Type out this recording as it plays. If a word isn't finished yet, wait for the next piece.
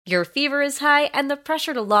Your fever is high and the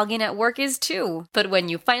pressure to log in at work is too. But when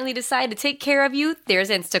you finally decide to take care of you, there's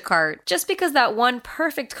Instacart. Just because that one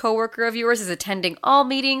perfect coworker of yours is attending all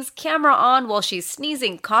meetings, camera on while she's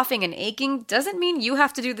sneezing, coughing, and aching, doesn't mean you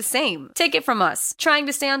have to do the same. Take it from us. Trying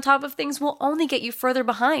to stay on top of things will only get you further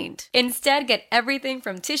behind. Instead, get everything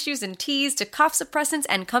from tissues and teas to cough suppressants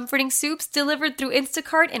and comforting soups delivered through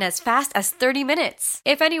Instacart in as fast as 30 minutes.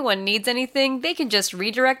 If anyone needs anything, they can just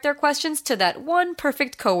redirect their questions to that one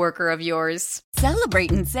perfect coworker of yours. Celebrate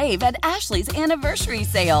and save at Ashley's Anniversary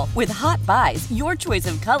Sale. With Hot Buys, your choice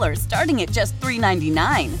of colors starting at just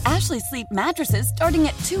 $3.99. Ashley Sleep mattresses starting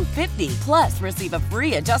at $2.50. Plus, receive a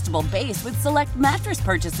free adjustable base with select mattress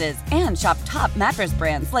purchases. And shop top mattress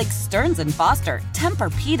brands like Stearns & Foster,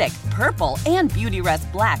 Tempur-Pedic, Purple, and Beautyrest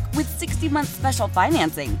Black with 60-month special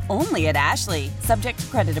financing. Only at Ashley. Subject to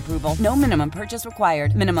credit approval. No minimum purchase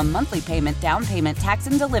required. Minimum monthly payment, down payment, tax,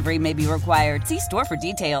 and delivery may be required. See store for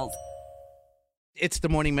details. It's the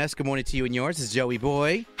Morning Mess. Good morning to you and yours. It's Joey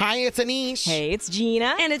Boy. Hi, it's Anish. Hey, it's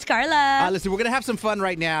Jeana. And it's Carla. Listen, we're going to have some fun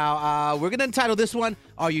right now. We're going to entitle this one,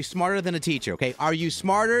 Are You Smarter Than a Teacher? Okay, are you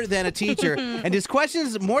smarter than a teacher? And this question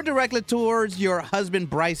is more directly towards your husband,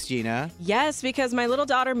 Bryce, Jeana. Yes, because my little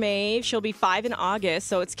daughter, Maeve, she'll be 5 in August,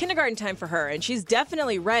 so it's kindergarten time for her, and she's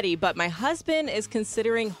definitely ready, but my husband is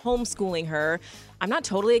considering homeschooling her. I'm not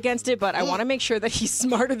totally against it, but I want to make sure that he's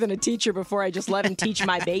smarter than a teacher before I just let him teach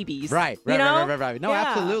my babies. Right. No, Yeah.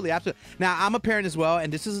 absolutely. Now, I'm a parent as well,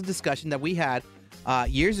 and this is a discussion that we had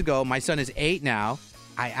years ago. My son is 8 now.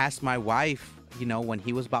 I asked my wife, when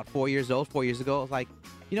he was about 4 years old, 4 years ago, I was like,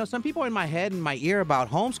 some people are in my head and my ear about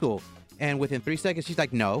homeschool. And within 3 seconds, she's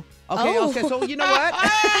like, no. Okay, so you know what?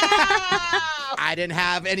 I didn't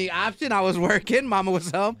have any option. I was working. Mama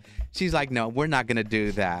was home. She's like, no, we're not going to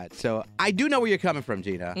do that. So I do know where you're coming from,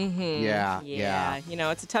 Jeana. Mm-hmm. Yeah.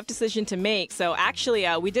 It's a tough decision to make. So actually,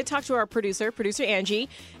 we did talk to our producer Angie,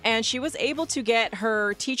 and she was able to get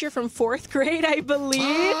her teacher from 4th grade, I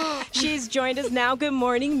believe. She's joined us now. Good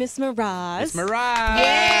morning, Miss Miraz. Miss Miraz.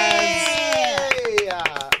 Yay!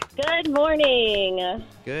 Good morning.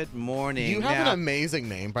 Good morning. You have an amazing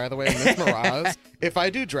name, by the way, Miss Miraz. If I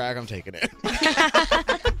do drag, I'm taking it.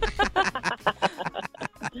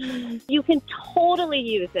 You can totally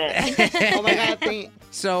use it. Oh, my God.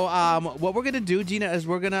 So what we're going to do, Jeana, is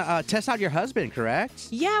we're going to test out your husband, correct?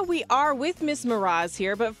 Yeah, we are with Miss Miraz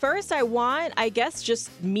here. But first, I guess, just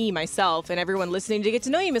me, myself, and everyone listening to get to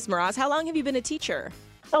know you, Miss Miraz. How long have you been a teacher?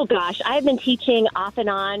 Oh, gosh. I've been teaching off and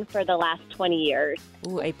on for the last 20 years.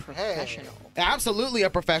 Ooh, a professional. Hey, absolutely a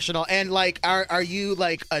professional. And, are you,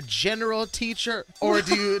 a general teacher, or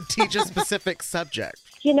do you teach a specific subject?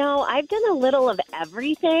 I've done a little of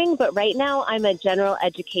everything, but right now I'm a general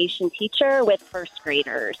education teacher with 1st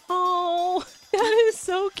graders. Oh, that is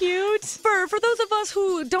so cute. For those of us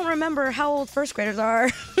who don't remember how old 1st graders are,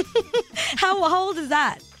 how old is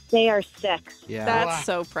that? They are 6. Yeah. That's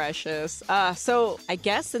so precious. So I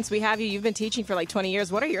guess since we have you've been teaching for 20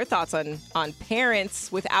 years. What are your thoughts on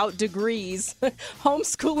parents without degrees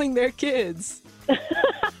homeschooling their kids?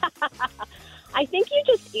 I think you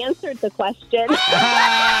just answered the question.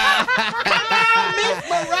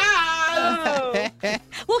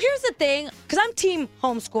 Well, here's the thing, because I'm team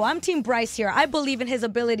homeschool. I'm team Bryce here. I believe in his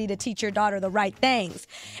ability to teach your daughter the right things.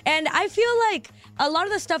 And I feel like a lot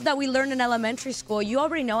of the stuff that we learned in elementary school, you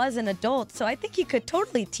already know as an adult. So I think he could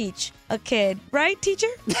totally teach a kid. Right, teacher?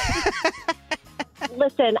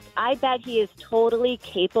 Listen, I bet he is totally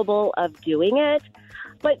capable of doing it.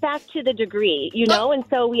 But back to the degree, and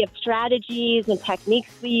so we have strategies and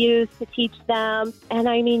techniques we use to teach them.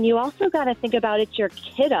 And you also got to think about it's your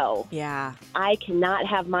kiddo. Yeah. I cannot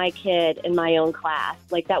have my kid in my own class.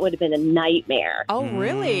 That would have been a nightmare. Oh,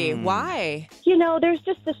 really? Why? There's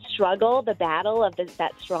just the struggle, the battle of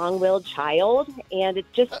that strong-willed child. And it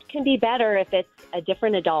just can be better if it's a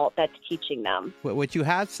different adult that's teaching them. What you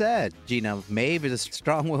have said, Jeana, Maeve is a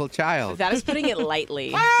strong-willed child. That is putting it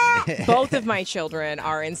lightly. Both of my children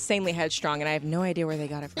are insanely headstrong, and I have no idea where they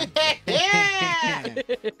got it from.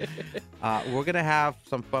 We're going to have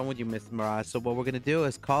some fun with you, Miss Miraz. So what we're going to do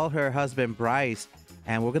is call her husband, Bryce,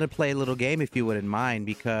 and we're going to play a little game, if you wouldn't mind,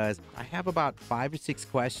 because I have about 5 or 6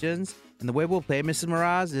 questions. And the way we'll play, Mrs.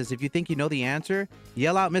 Miraz, is if you think you know the answer,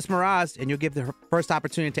 yell out Miss Miraz, and you'll give the first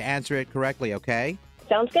opportunity to answer it correctly, okay?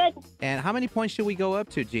 Sounds good. And how many points should we go up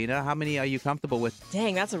to, Jeana? How many are you comfortable with?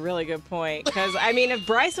 Dang, that's a really good point. Because, I mean, if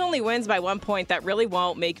Bryce only wins by 1 point, that really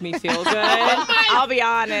won't make me feel good. I'll be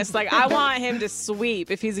honest. Like, I want him to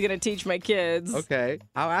sweep if he's going to teach my kids. Okay.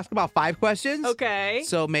 I'll ask about 5 questions. Okay.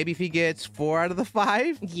 So maybe if he gets 4 out of the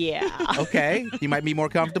 5? Yeah. Okay. You might be more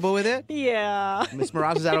comfortable with it? Yeah. Miss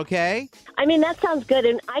Mraz, is that okay? I mean, that sounds good.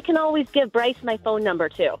 And I can always give Bryce my phone number,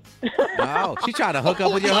 too. Oh, she's trying to hook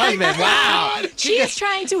up with your husband. Wow. She is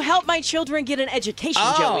trying to help my children get an education,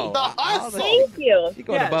 Joey. Thank you. You're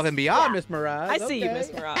going above and beyond, Miss Mraz. I see you, Miss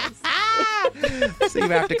Mraz. See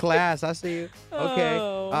you after class. I see you. Okay.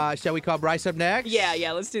 Oh. Shall we call Bryce up next?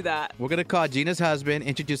 Yeah, let's do that. We're going to call Gina's husband,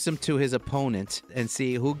 introduce him to his opponent, and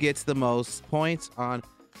see who gets the most points on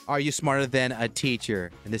Are You Smarter Than a Teacher?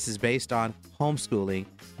 And this is based on homeschooling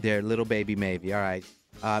their little baby Maybe. All right.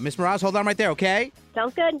 Miss Mraz, hold on right there, okay?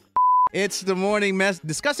 Sounds good. It's the morning mess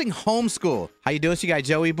discussing homeschool. How you doing? You got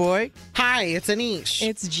Joey Boy. Hi, it's Anish.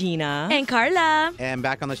 It's Jeana. And Carla. And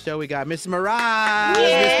back on the show, we got Miss Mraz.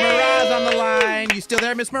 Miss Mraz on the line. You still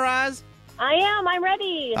there, Miss Mraz? I am. I'm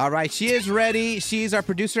ready. All right, she is ready. She's our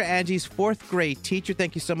producer, Angie's 4th grade teacher.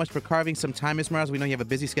 Thank you so much for carving some time, Miss Mraz. We know you have a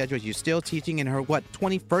busy schedule. You're still teaching in her,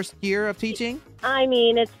 21st year of teaching? I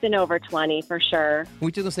mean, it's been over 20 for sure.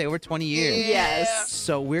 We just gonna say over 20 years. Yes.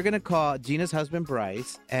 So we're going to call Gina's husband,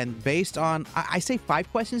 Bryce, and based on, I say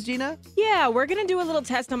 5 questions, Jeana? Yeah, we're going to do a little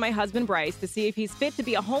test on my husband, Bryce, to see if he's fit to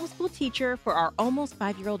be a homeschool teacher for our almost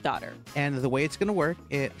 5-year-old daughter. And the way it's going to work,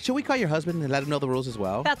 should we call your husband and let him know the rules as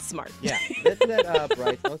well? That's smart. Yeah, let's let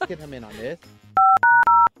Bryce, let's get him in on this.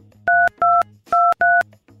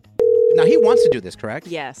 Now, he wants to do this, correct?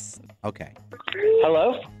 Yes. Okay.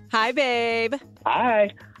 Hello? Hi, babe.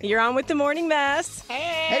 Hi. You're on with the morning mess.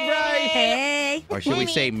 Hey, Bryce. Hey. Or should we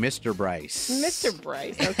say Mr. Bryce? Mr.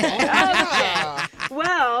 Bryce, okay.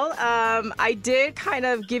 Well, I did kind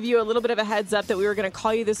of give you a little bit of a heads up that we were going to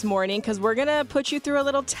call you this morning because we're going to put you through a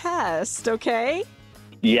little test, okay?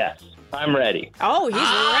 Yes, I'm ready. Oh, he's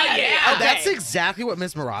ready. Yeah, Okay. that's exactly what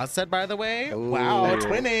Miss Mraz said, by the way. Ooh. Wow,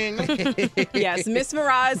 twinning. Yes, Miss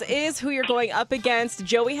Mraz is who you're going up against.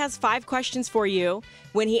 Joey has 5 questions for you.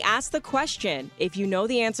 When he asks the question, if you know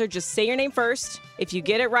the answer, just say your name first. If you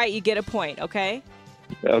get it right, you get a point, okay?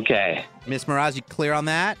 Okay. Miss Mraz, you clear on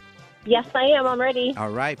that? Yes, I am. I'm ready. All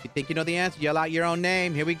right. If you think you know the answer, yell out your own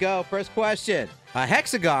name. Here we go. First question. A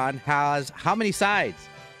hexagon has how many sides?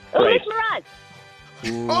 Oh, Wait. Miss Mirage.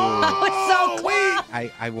 Ooh. Oh, so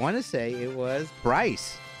close. I want to say it was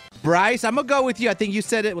Bryce. Bryce, I'm going to go with you. I think you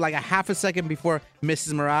said it like a half a second before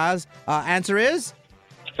Mrs. Mraz. Answer is?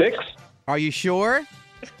 6? Are you sure?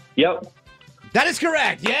 Yep. That is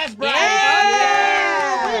correct. Yes, Bryce.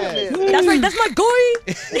 Yeah. That's right. That's my guy.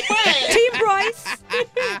 Team Bryce.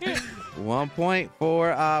 1 point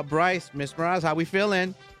for Bryce. Miss Mraz, how we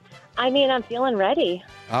feeling? I mean, I'm feeling ready.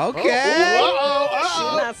 Okay.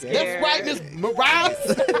 Uh-oh. Not scared. That's right, Miss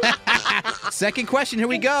Mraz. Second question. Here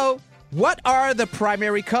we go. What are the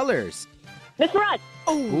primary colors? Miss Mirage.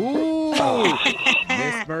 Ooh.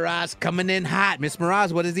 Miss Mraz coming in hot. Miss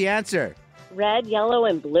Mraz, what is the answer? Red, yellow,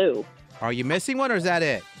 and blue. Are you missing one or is that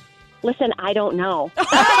it? Listen, I don't know.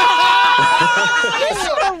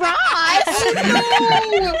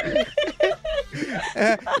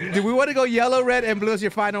 Do we want to go yellow, red, and blue as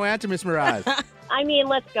your final answer, Miss Mraz? I mean,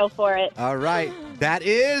 let's go for it. All right. That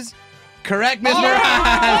is correct, Miss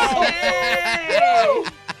Mraz.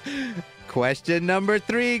 Question number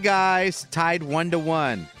 3, guys. Tied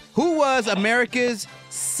 1-1. Who was America's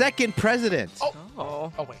second president?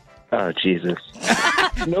 Oh. Oh, wait. Oh, Jesus.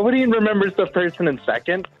 Nobody remembers the person in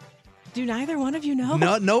second? Do neither one of you know?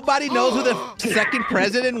 No, nobody knows who the second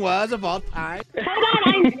president was of all time. Hold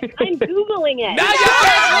on, I'm Googling it.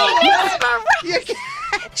 You can't.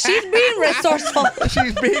 She's being resourceful.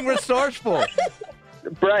 She's being resourceful.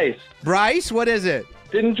 Bryce, Bryce, what is it?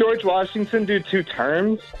 didn't George Washington do 2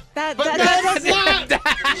 terms? But that's not.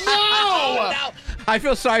 No. I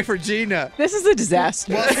feel sorry for Jeana. This is a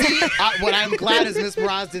disaster. Well, see, what I'm glad is Miss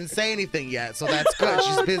Mraz didn't say anything yet, so that's good.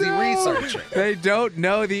 She's busy researching. They don't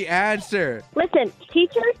know the answer. Listen,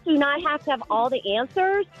 teachers do not have to have all the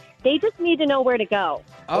answers. They just need to know where to go.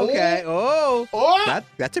 Okay. Oh, Oh.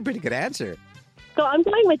 that's a pretty good answer. So I'm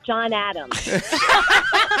going with John Adams.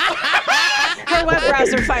 Her web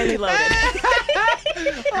browser finally loaded.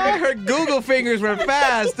 Oh, her Google fingers were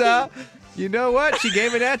fast, huh? You know what? She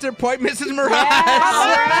gave an answer. Point Mrs. Mirage.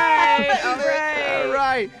 All right. All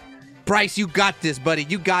right. Bryce, you got this, buddy.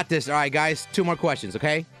 You got this. All right, guys, 2 more questions,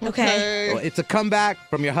 okay? Okay. Well, it's a comeback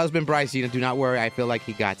from your husband, Bryce. Do not worry. I feel like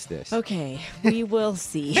he got this. Okay, we will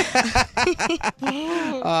see.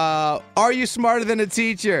 Are you smarter than a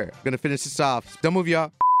teacher? I'm going to finish this off. Don't move,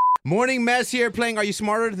 y'all. Morning Mess here playing Are You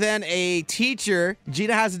Smarter Than a Teacher?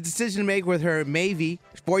 Jeana has a decision to make with her Mavy,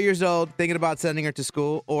 4 years old, thinking about sending her to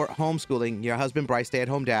school or homeschooling. Your husband, Bryce,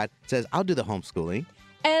 stay-at-home dad, says, I'll do the homeschooling.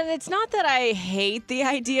 And it's not that I hate the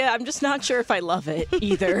idea. I'm just not sure if I love it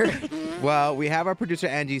either. Well, we have our producer,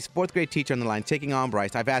 Angie's 4th grade teacher on the line, taking on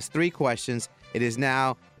Bryce. I've asked 3 questions. It is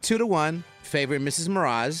now 2-1. Favorite Mrs.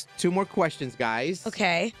 Mraz. 2 more questions, guys.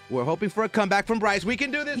 Okay. We're hoping for a comeback from Bryce. We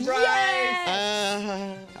can do this, Bryce.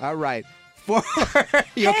 Yes! All right. 4.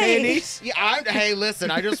 You okay, Anise? Yeah, hey,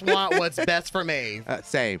 listen, I just want what's best for me.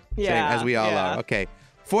 Same. Yeah, Same, as we all yeah. are. Okay.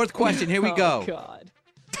 4th question. Here we go. Oh, God.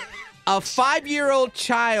 A 5-year-old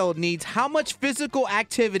child needs how much physical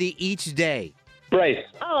activity each day? Bryce,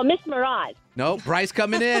 Oh, Miss Mirage. No, Bryce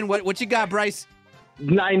coming in. What you got, Bryce?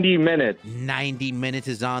 90 minutes. 90 minutes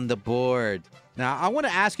is on the board. Now, I want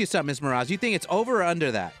to ask you something, Ms. Mraz. You think it's over or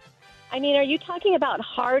under that? I mean, are you talking about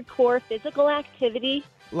hardcore physical activity?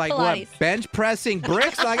 Like Pilates. what? Bench pressing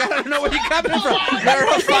bricks? Like, I don't know where you're coming from. They're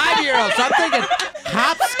a 5-year-old, so I'm thinking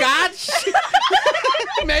hopscotch?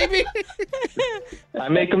 Maybe? I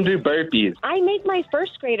make them do burpees. I make my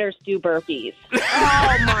first graders do burpees.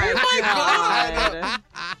 Oh, my God.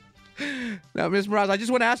 Now, Ms. Mraz, I just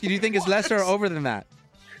want to ask you, do you think it's less or over than that?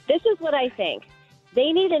 This is what I think.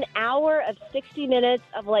 They need an hour of 60 minutes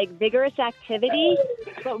of like vigorous activity,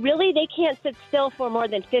 but really they can't sit still for more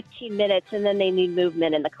than 15 minutes, and then they need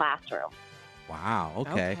movement in the classroom. Wow,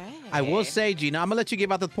 okay. Okay. I will say, Jeana, I'm going to let you give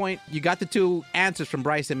out the point. You got the 2 answers from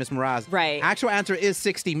Bryce and Ms. Mraz. Right. Actual answer is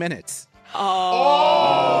 60 minutes. Oh.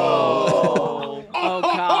 Oh,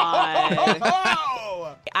 God.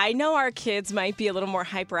 I know our kids might be a little more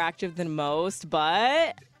hyperactive than most,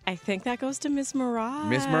 but I think that goes to Miss Mirage.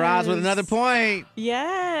 Miss Mraz with another point.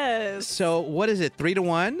 Yes. So what is it,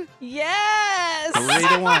 3-1? Yes.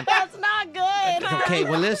 3-1. That's not good. Okay,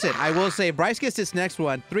 well, listen, I will say Bryce gets this next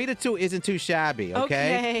one. 3-2 isn't too shabby,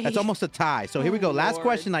 okay? Okay. That's almost a tie. So here we go. Oh, Last Lord.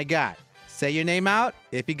 question I got. Say your name out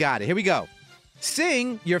if you got it. Here we go.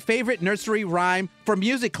 Sing your favorite nursery rhyme for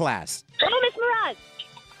music class. Oh, Miss Mirage.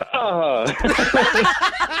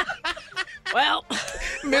 Well,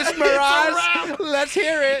 Miss Mirage, let's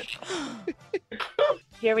hear it.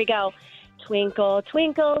 Here we go. Twinkle,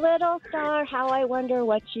 twinkle, little star, how I wonder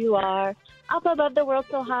what you are. Up above the world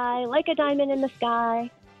so high, like a diamond in the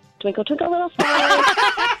sky. Twinkle, twinkle, little star,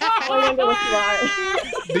 how I wonder what you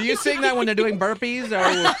are. Do you sing that when they're doing burpees? Or...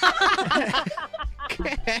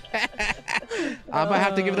 I'm going to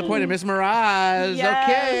have to give the point to Miss Mirage. yes.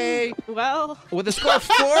 Okay. Well, With a score of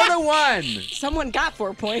 4-1. someone got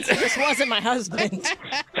 4 points. It just wasn't my husband.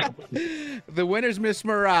 The winner's Miss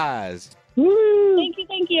Mirage. Thank you,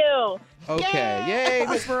 thank you. Okay. Yay,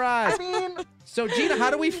 Miss Mirage. So, Jeana, how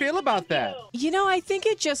do we feel about that? You know, I think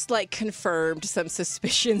it just like confirmed some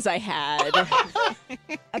suspicions I had.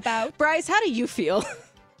 About? Bryce, how do you feel?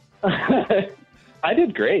 I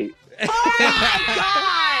did great. Oh my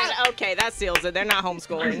God! Okay, that seals it. They're not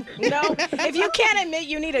homeschooling. No, if you can't admit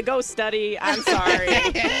you need to go study, I'm sorry.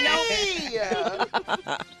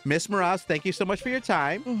 Miss Mirage, thank you so much for your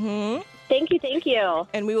time. Mm-hmm. Thank you, thank you.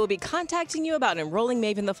 And we will be contacting you about enrolling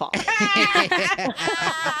Maeve in the fall.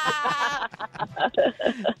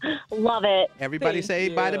 Love it. Everybody Thank say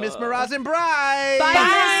you. bye to Miss Mirage and Bryce. Bye,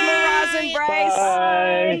 Miss Miraz and Bryce.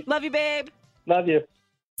 Bye. Love you, babe. Love you.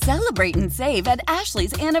 Celebrate and save at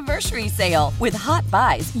Ashley's Anniversary Sale. With Hot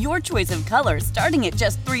Buys, your choice of colors starting at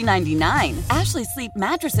just $3.99. Ashley Sleep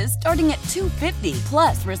mattresses starting at $2.50.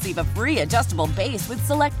 Plus, receive a free adjustable base with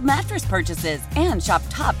select mattress purchases. And shop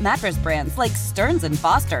top mattress brands like Stearns &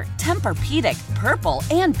 Foster, Tempur-Pedic, Purple,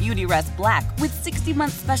 and Beautyrest Black with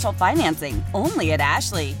 60-month special financing. Only at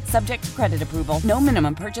Ashley. Subject to credit approval. No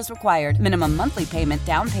minimum purchase required. Minimum monthly payment,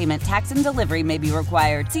 down payment, tax, and delivery may be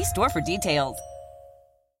required. See store for details.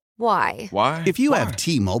 Why? Why? If you have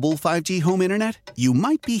T-Mobile 5G home internet, you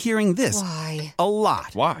might be hearing this Why? a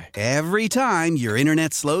lot. Why? Every time your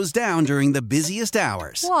internet slows down during the busiest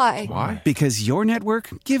hours. Why? Why? Because your network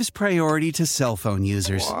gives priority to cell phone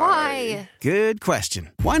users. Why? Good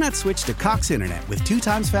question. Why not switch to Cox Internet with 2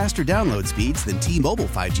 times faster download speeds than T-Mobile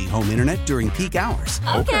 5G home internet during peak hours?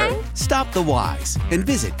 Okay. Stop the whys and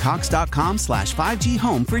visit cox.com/5G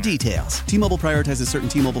home for details. T-Mobile prioritizes certain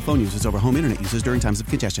T-Mobile phone users over home internet users during times of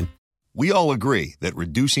congestion. We all agree that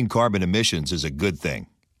reducing carbon emissions is a good thing.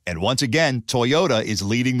 And once again, Toyota is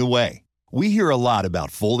leading the way. We hear a lot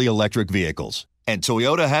about fully electric vehicles, and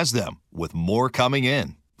Toyota has them, with more coming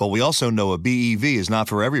in. But we also know a BEV is not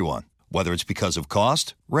for everyone, whether it's because of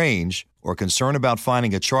cost, range, or concern about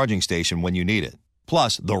finding a charging station when you need it.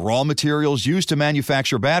 Plus, the raw materials used to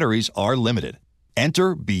manufacture batteries are limited.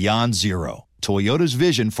 Enter Beyond Zero, Toyota's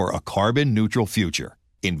vision for a carbon-neutral future.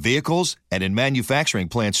 In vehicles and in manufacturing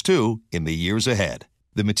plants, too, in the years ahead.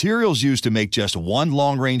 The materials used to make just one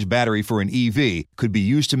long-range battery for an EV could be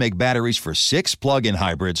used to make batteries for 6 plug-in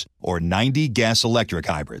hybrids or 90 gas-electric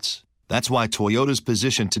hybrids. That's why Toyota's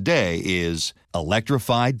position today is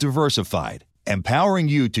electrified, diversified, empowering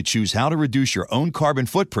you to choose how to reduce your own carbon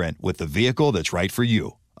footprint with the vehicle that's right for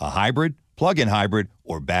you, a hybrid, plug-in hybrid,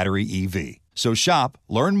 or battery EV. So shop,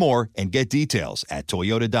 learn more, and get details at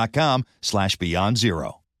toyota.com/beyond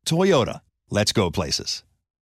zero. Toyota, let's go places.